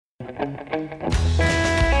Hello,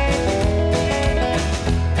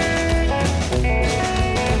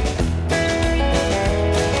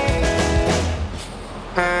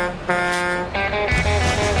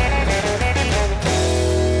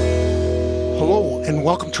 and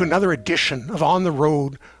welcome to another edition of On the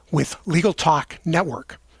Road with Legal Talk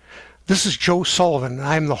Network. This is Joe Sullivan, and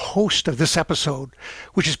I'm the host of this episode,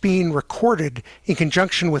 which is being recorded in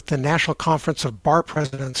conjunction with the National Conference of Bar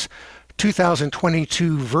Presidents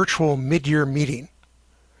 2022 virtual mid-year meeting.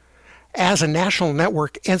 As a national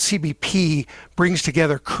network, NCBP brings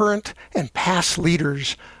together current and past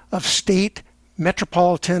leaders of state,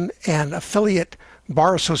 metropolitan, and affiliate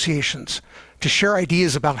bar associations to share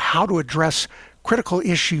ideas about how to address critical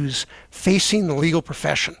issues facing the legal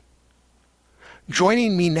profession.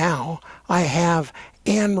 Joining me now, I have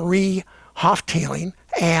Anne-Marie Hoftailing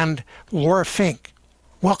and Laura Fink.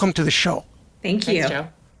 Welcome to the show. Thank you. Thanks, Joe.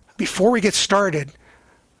 Before we get started,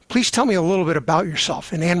 please tell me a little bit about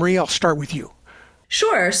yourself. And Anne-Marie, I'll start with you.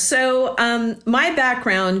 Sure. So my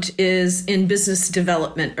background is in business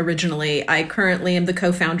development originally. I currently am the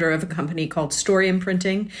co-founder of a company called Story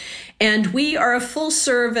Imprinting, and we are a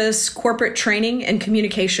full-service corporate training and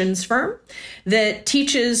communications firm that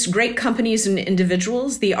teaches great companies and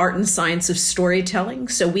individuals the art and science of storytelling.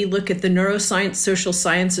 So we look at the neuroscience, social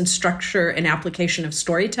science, and structure and application of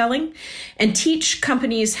storytelling, and teach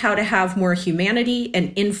companies how to have more humanity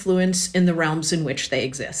and influence in the realms in which they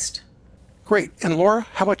exist. Great. And Laura,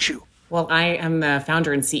 how about you? Well, I am the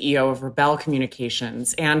founder and CEO of Rebel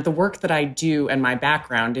Communications, and the work that I do and my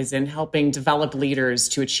background is in helping develop leaders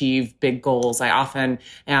to achieve big goals. I often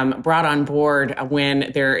am brought on board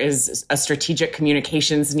when there is a strategic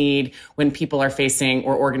communications need, when people are facing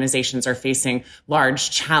or organizations are facing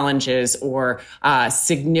large challenges or have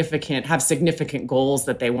significant goals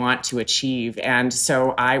that they want to achieve. And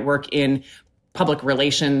so I work in public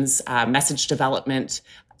relations, message development,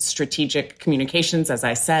 strategic communications, as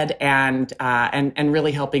I said, and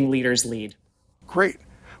really helping leaders lead. Great.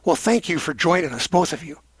 Well, thank you for joining us, both of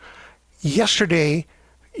you. Yesterday,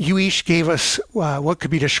 you each gave us what could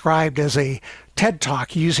be described as a TED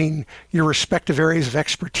Talk using your respective areas of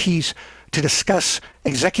expertise to discuss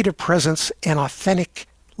executive presence and authentic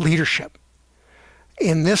leadership.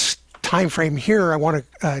 In this time frame here, I want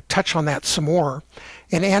to touch on that some more.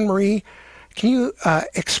 And Anne-Marie, can you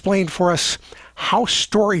explain for us how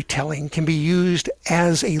storytelling can be used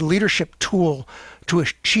as a leadership tool to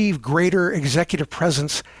achieve greater executive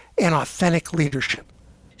presence and authentic leadership?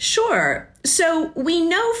 Sure. So we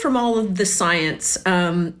know from all of the science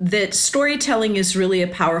that storytelling is really a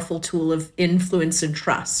powerful tool of influence and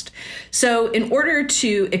trust. So in order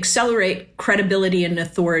to accelerate credibility and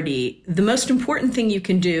authority, the most important thing you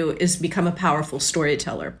can do is become a powerful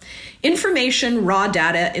storyteller. Information, raw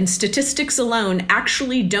data, and statistics alone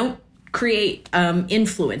actually don't create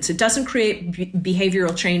influence. It doesn't create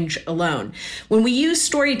behavioral change alone. When we use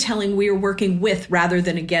storytelling, we are working with rather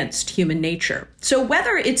than against human nature. So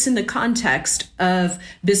whether it's in the context of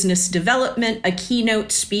business development, a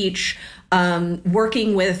keynote speech,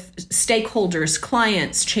 working with stakeholders,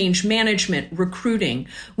 clients, change management, recruiting,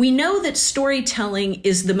 we know that storytelling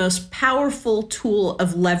is the most powerful tool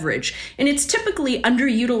of leverage, and it's typically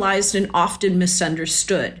underutilized and often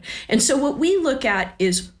misunderstood. And so what we look at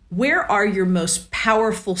is, where are your most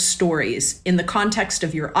powerful stories in the context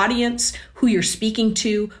of your audience, who you're speaking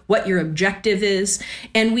to, what your objective is?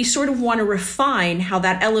 And we sort of want to refine how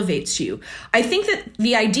that elevates you. I think that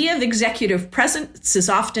the idea of executive presence is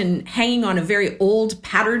often hanging on a very old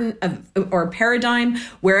pattern or paradigm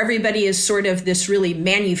where everybody is sort of this really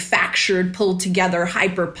manufactured, pulled together,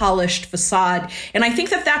 hyper-polished facade. And I think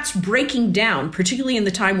that that's breaking down, particularly in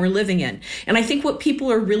the time we're living in. And I think what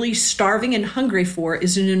people are really starving and hungry for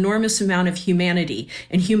is an enormous amount of humanity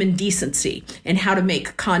and human decency and how to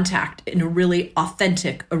make contact in a really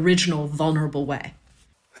authentic, original, vulnerable way.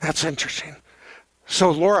 That's interesting. So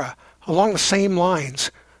Laura, along the same lines,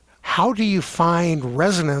 how do you find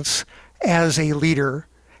resonance as a leader,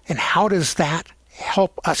 and how does that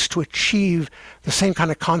help us to achieve the same kind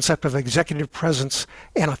of concept of executive presence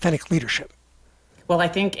and authentic leadership? Well, I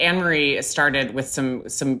think Anne-Marie started with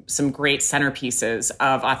some great centerpieces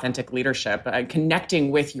of authentic leadership.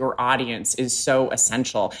 Connecting with your audience is so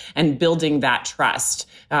essential, and building that trust.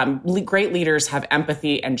 Great leaders have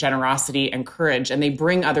empathy and generosity and courage, and they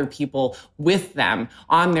bring other people with them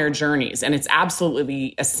on their journeys. And it's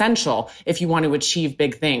absolutely essential if you want to achieve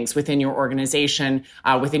big things within your organization,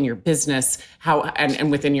 within your business, and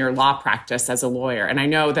within your law practice as a lawyer. And I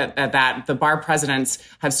know that the bar presidents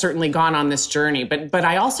have certainly gone on this journey, but But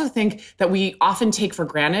I also think that we often take for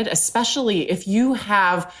granted, especially if you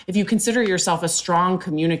consider yourself a strong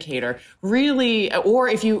communicator, really, or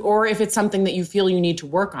if it's something that you feel you need to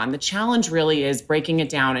work on. The challenge really is breaking it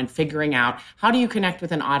down and figuring out, how do you connect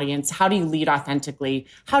with an audience? How do you lead authentically?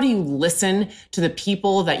 How do you listen to the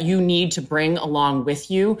people that you need to bring along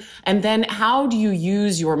with you? And then how do you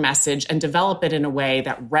use your message and develop it in a way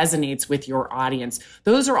that resonates with your audience?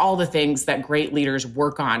 Those are all the things that great leaders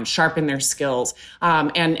work on, sharpen their skills.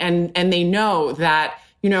 And they know that,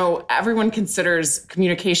 everyone considers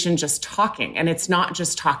communication just talking, and it's not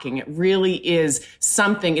just talking. It really is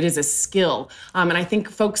something. It is a skill. And I think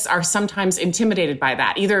folks are sometimes intimidated by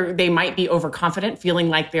that. Either they might be overconfident, feeling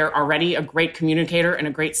like they're already a great communicator and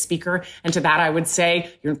a great speaker. And to that, I would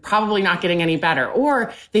say, you're probably not getting any better.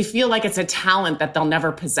 Or they feel like it's a talent that they'll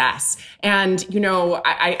never possess. And,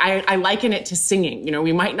 I liken it to singing.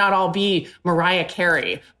 We might not all be Mariah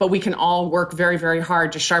Carey, but we can all work very, very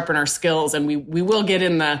hard to sharpen our skills, and we will get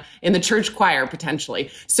in the church choir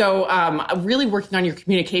potentially. So really working on your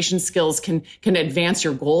communication skills can advance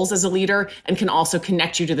your goals as a leader, and can also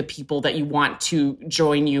connect you to the people that you want to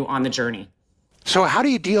join you on the journey. So how do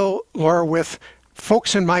you deal, Laura, with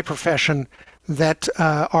folks in my profession that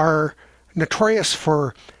are notorious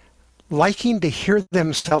for liking to hear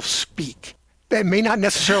themselves speak? It may not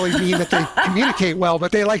necessarily mean that they communicate well,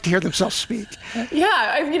 but they like to hear themselves speak. Yeah,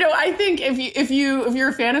 I think if you're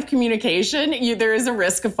a fan of communication, there is a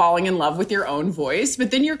risk of falling in love with your own voice, but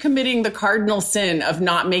then you're committing the cardinal sin of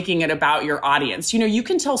not making it about your audience. You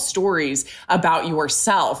can tell stories about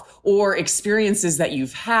yourself or experiences that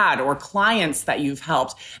you've had or clients that you've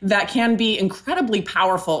helped that can be incredibly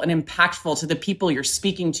powerful and impactful to the people you're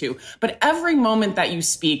speaking to. But every moment that you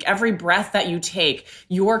speak, every breath that you take,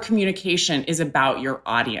 your communication is about your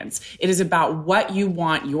audience. It is about what you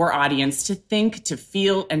want your audience to think, to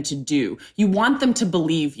feel, and to do. You want them to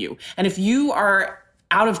believe you. And if you are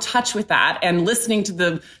out of touch with that and listening to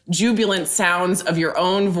the jubilant sounds of your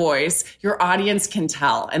own voice, your audience can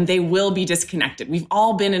tell, and they will be disconnected. We've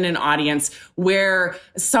all been in an audience where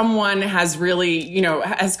someone has really,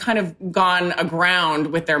 has kind of gone aground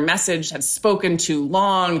with their message, has spoken too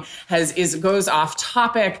long, goes off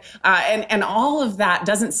topic, and all of that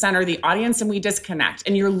doesn't center the audience, and we disconnect,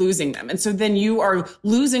 and you're losing them. And so then you are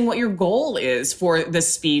losing what your goal is for the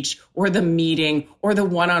speech or the meeting or the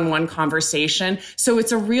one-on-one conversation. So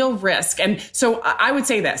it's a real risk. And so I would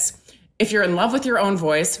say this: if you're in love with your own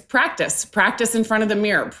voice, practice in front of the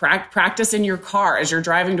mirror, practice in your car as you're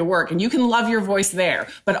driving to work. And you can love your voice there,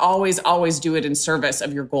 but always, always do it in service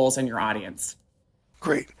of your goals and your audience.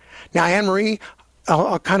 Great. Now, Anne-Marie,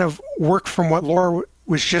 I'll kind of work from what Laura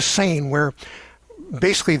was just saying, where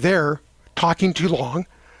basically they're talking too long.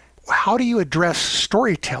 How do you address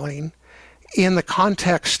storytelling in the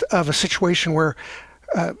context of a situation where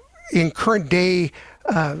in current day,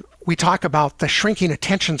 we talk about the shrinking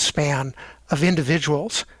attention span of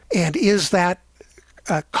individuals, and is that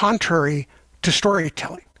contrary to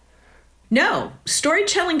storytelling? No,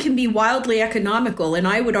 storytelling can be wildly economical, and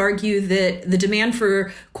I would argue that the demand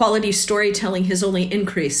for quality storytelling has only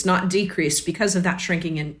increased, not decreased, because of that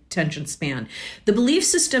shrinking attention span. The belief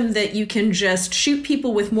system that you can just shoot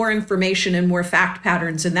people with more information and more fact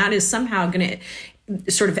patterns, and that is somehow going to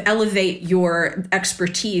sort of elevate your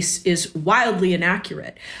expertise, is wildly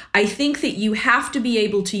inaccurate. I think that you have to be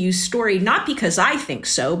able to use story, not because I think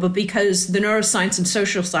so, but because the neuroscience and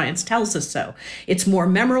social science tells us so. It's more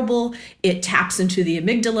memorable, it taps into the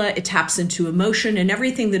amygdala, it taps into emotion and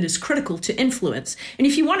everything that is critical to influence. And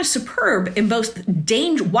if you want a superb and both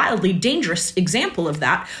wildly dangerous example of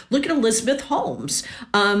that, look at Elizabeth Holmes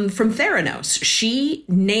from Theranos. She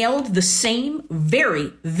nailed the same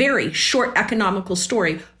very, very short economical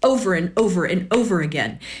story over and over and over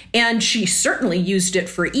again. And she certainly used it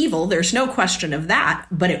for evil. There's no question of that,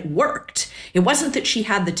 but it worked. It wasn't that she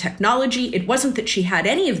had the technology. It wasn't that she had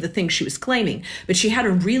any of the things she was claiming, but she had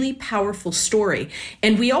a really powerful story.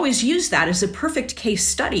 And we always use that as a perfect case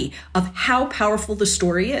study of how powerful the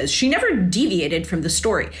story is. She never deviated from the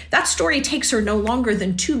story. That story takes her no longer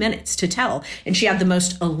than 2 minutes to tell. And she had the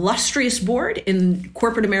most illustrious board in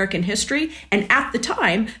corporate American history, and at the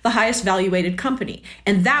time, the highest valuated company.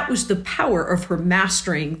 And that was the power of her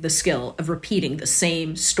mastering the skill of repeating the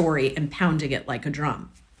same story and pounding it like a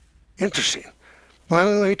drum. Interesting.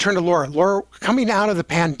 Well, let me turn to Laura. Laura, coming out of the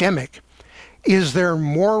pandemic, is there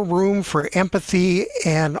more room for empathy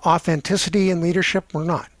and authenticity in leadership or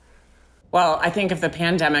not? Well, I think if the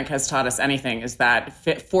pandemic has taught us anything, is that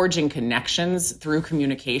forging connections through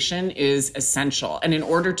communication is essential. And in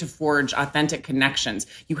order to forge authentic connections,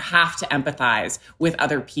 you have to empathize with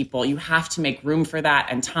other people. You have to make room for that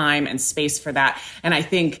and time and space for that. And I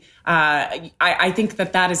think I think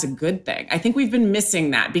that is a good thing. I think we've been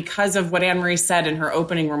missing that because of what Anne Marie said in her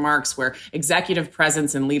opening remarks, where executive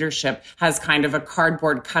presence and leadership has kind of a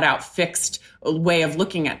cardboard cutout fixed way of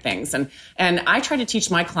looking at things. And I try to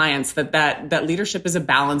teach my clients that leadership is a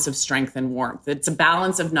balance of strength and warmth. It's a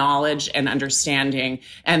balance of knowledge and understanding,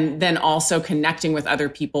 and then also connecting with other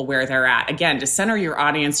people where they're at. Again, to center your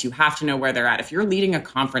audience, you have to know where they're at. If you're leading a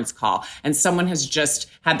conference call and someone has just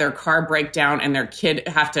had their car break down and their kid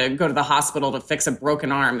have to go to the hospital to fix a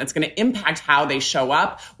broken arm, that's going to impact how they show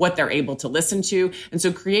up, what they're able to listen to. And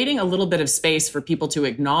so creating a little bit of space for people to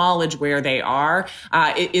acknowledge where they are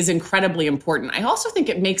is incredibly important. I also think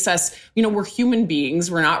it makes us, we're human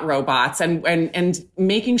beings, we're not robots, and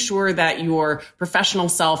making sure that your professional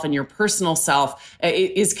self and your personal self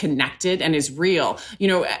is connected and is real.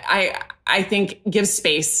 I think gives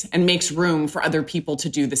space and makes room for other people to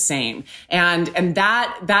do the same. And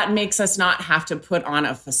that makes us not have to put on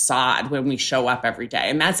a facade when we show up every day.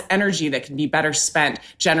 And that's energy that can be better spent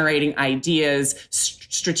generating ideas,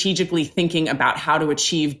 strategically thinking about how to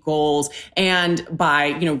achieve goals, and by,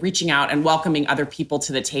 reaching out and welcoming other people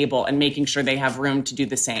to the table and making sure they have room to do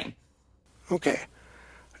the same. Okay.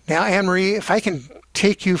 Now, Anne Marie, if I can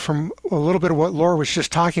take you from a little bit of what Laura was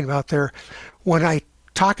just talking about there, when I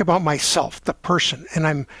talk about myself, the person, and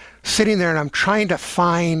I'm sitting there and I'm trying to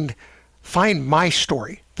find my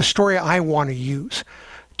story, the story I want to use.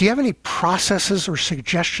 Do you have any processes or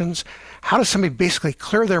suggestions? How does somebody basically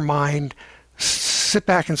clear their mind, sit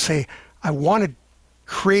back and say, I want to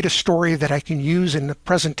create a story that I can use in the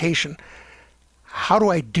presentation? How do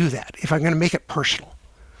I do that if I'm going to make it personal?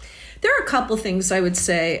 There are a couple things I would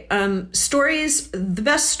say. Stories, the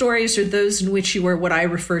best stories are those in which you are what I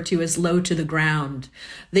refer to as low to the ground,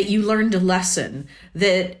 that you learned a lesson,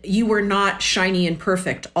 that you were not shiny and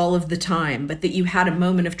perfect all of the time, but that you had a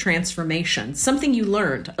moment of transformation, something you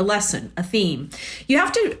learned, a lesson, a theme. You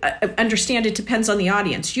have to understand it depends on the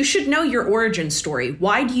audience. You should know your origin story.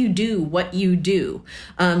 Why do you do what you do?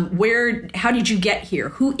 How did you get here?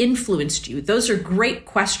 Who influenced you? Those are great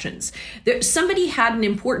questions. Somebody had an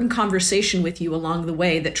important conversation with you along the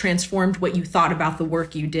way that transformed what you thought about the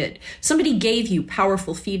work you did. Somebody gave you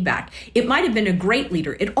powerful feedback. It might have been a great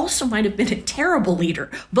leader. It also might have been a terrible leader.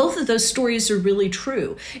 Both of those stories are really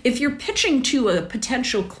true. If you're pitching to a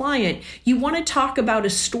potential client, you want to talk about a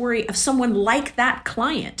story of someone like that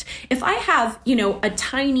client. If I have, a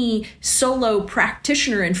tiny solo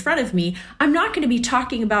practitioner in front of me, I'm not going to be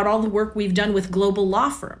talking about all the work we've done with global law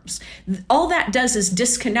firms. All that does is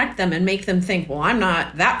disconnect them and make them think, well, I'm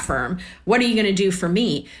not that firm. What are you going to do for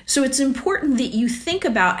me? So it's important that you think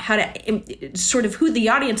about how to sort of who the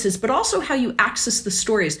audience is, but also how you access the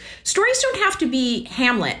stories. Stories don't have to be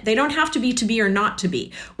Hamlet. They don't have to be or not to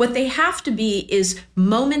be. What they have to be is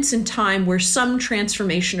moments in time where some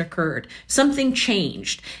transformation occurred, something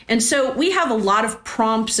changed. And so we have a lot of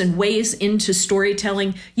prompts and ways into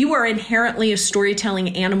storytelling. You are inherently a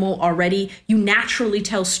storytelling animal already. You naturally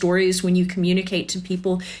tell stories when you communicate to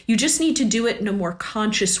people. You just need to do it in a more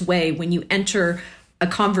conscious way when you enter a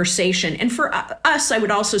conversation. And for us, I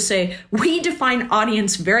would also say we define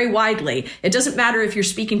audience very widely. It doesn't matter if you're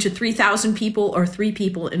speaking to 3,000 people or 3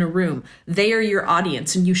 people in a room. They are your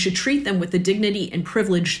audience, and you should treat them with the dignity and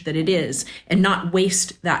privilege that it is and not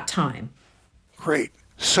waste that time. Great.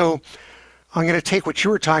 So I'm going to take what you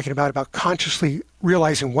were talking about consciously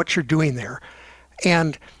realizing what you're doing there.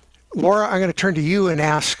 And Laura, I'm going to turn to you and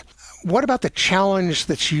ask, what about the challenge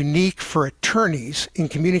that's unique for attorneys in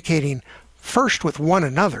communicating first with one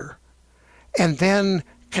another and then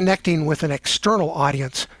connecting with an external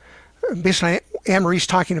audience? Based on Anne Marie's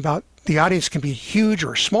talking about, the audience can be huge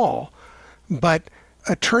or small, but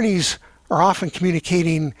attorneys are often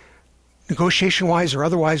communicating negotiation-wise or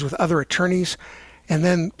otherwise with other attorneys. And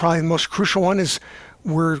then probably the most crucial one is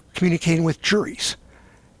we're communicating with juries.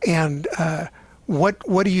 And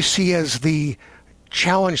what do you see as the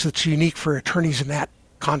challenge that's unique for attorneys in that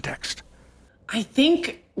context? I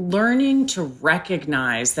think learning to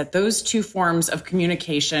recognize that those two forms of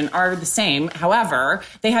communication are the same. However,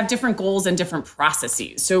 they have different goals and different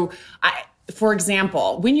processes. So For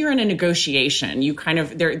example, when you're in a negotiation, you kind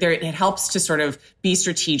of, it helps to sort of be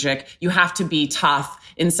strategic. You have to be tough.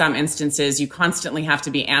 In some instances, you constantly have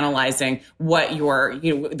to be analyzing what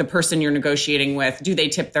the person you're negotiating with, do they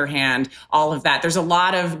tip their hand, all of that. There's a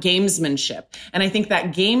lot of gamesmanship. And I think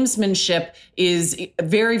that gamesmanship is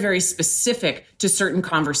very, very specific to certain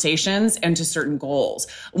conversations and to certain goals.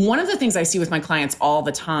 One of the things I see with my clients all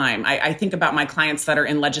the time, I think about my clients that are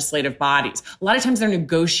in legislative bodies. A lot of times they're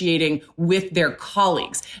negotiating with their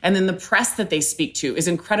colleagues. And then the press that they speak to is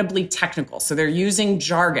incredibly technical. So they're using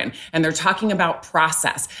jargon and they're talking about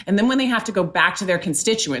process. And then when they have to go back to their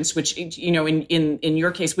constituents, which, in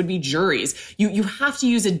your case would be juries, you have to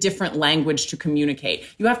use a different language to communicate.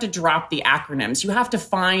 You have to drop the acronyms. You have to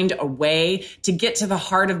find a way to get to the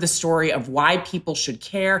heart of the story of why people should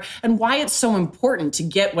care and why it's so important to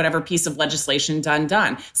get whatever piece of legislation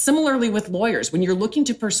done. Similarly with lawyers, when you're looking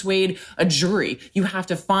to persuade a jury, you have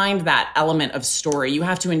to find that element of story. You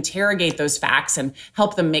have to interrogate those facts and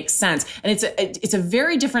help them make sense. And it's a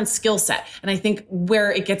very different skill set. And I think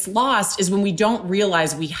where it gets lost is when we don't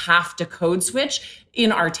realize we have to code switch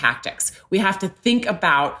in our tactics. We have to think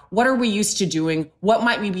about what are we used to doing? What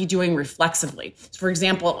might we be doing reflexively? So for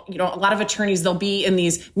example, a lot of attorneys, they'll be in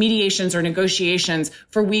these mediations or negotiations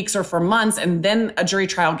for weeks or for months, and then a jury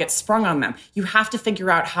trial gets sprung on them. You have to figure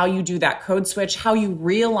out how you do that code switch, how you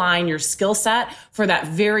realign your skill set for that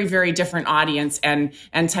very, very different audience and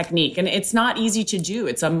technique. And it's not easy to do.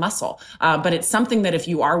 It's a muscle, but it's something that if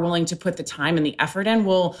you are willing to put the time and the effort in,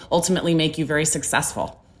 will ultimately make you very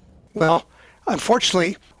successful. Well,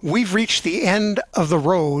 unfortunately, we've reached the end of the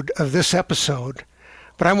road of this episode,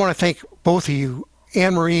 but I want to thank both of you,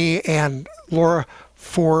 Anne-Marie and Laura,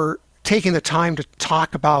 for taking the time to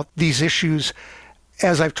talk about these issues.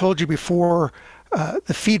 As I've told you before,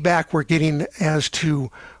 the feedback we're getting as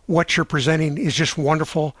to what you're presenting is just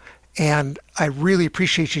wonderful, and I really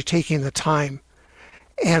appreciate you taking the time.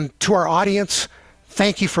 And to our audience,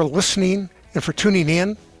 thank you for listening and for tuning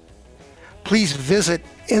in. Please visit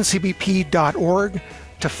ncbp.org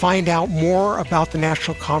to find out more about the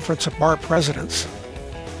National Conference of Bar Presidents.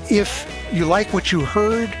 If you like what you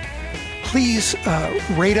heard, please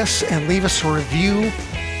rate us and leave us a review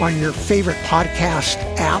on your favorite podcast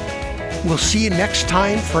app. We'll see you next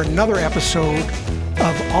time for another episode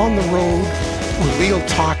of On the Road with Legal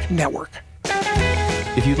Talk Network.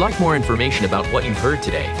 If you'd like more information about what you've heard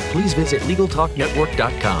today, please visit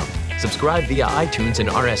LegalTalkNetwork.com. Subscribe via iTunes and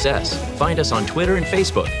RSS, find us on Twitter and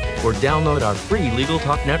Facebook, or download our free Legal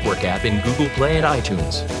Talk Network app in Google Play and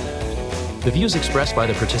iTunes. The views expressed by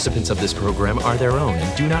the participants of this program are their own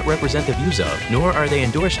and do not represent the views of, nor are they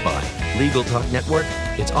endorsed by, Legal Talk Network,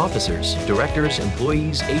 its officers, directors,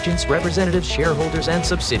 employees, agents, representatives, shareholders, and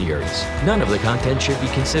subsidiaries. None of the content should be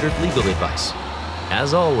considered legal advice.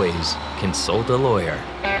 As always, consult a lawyer.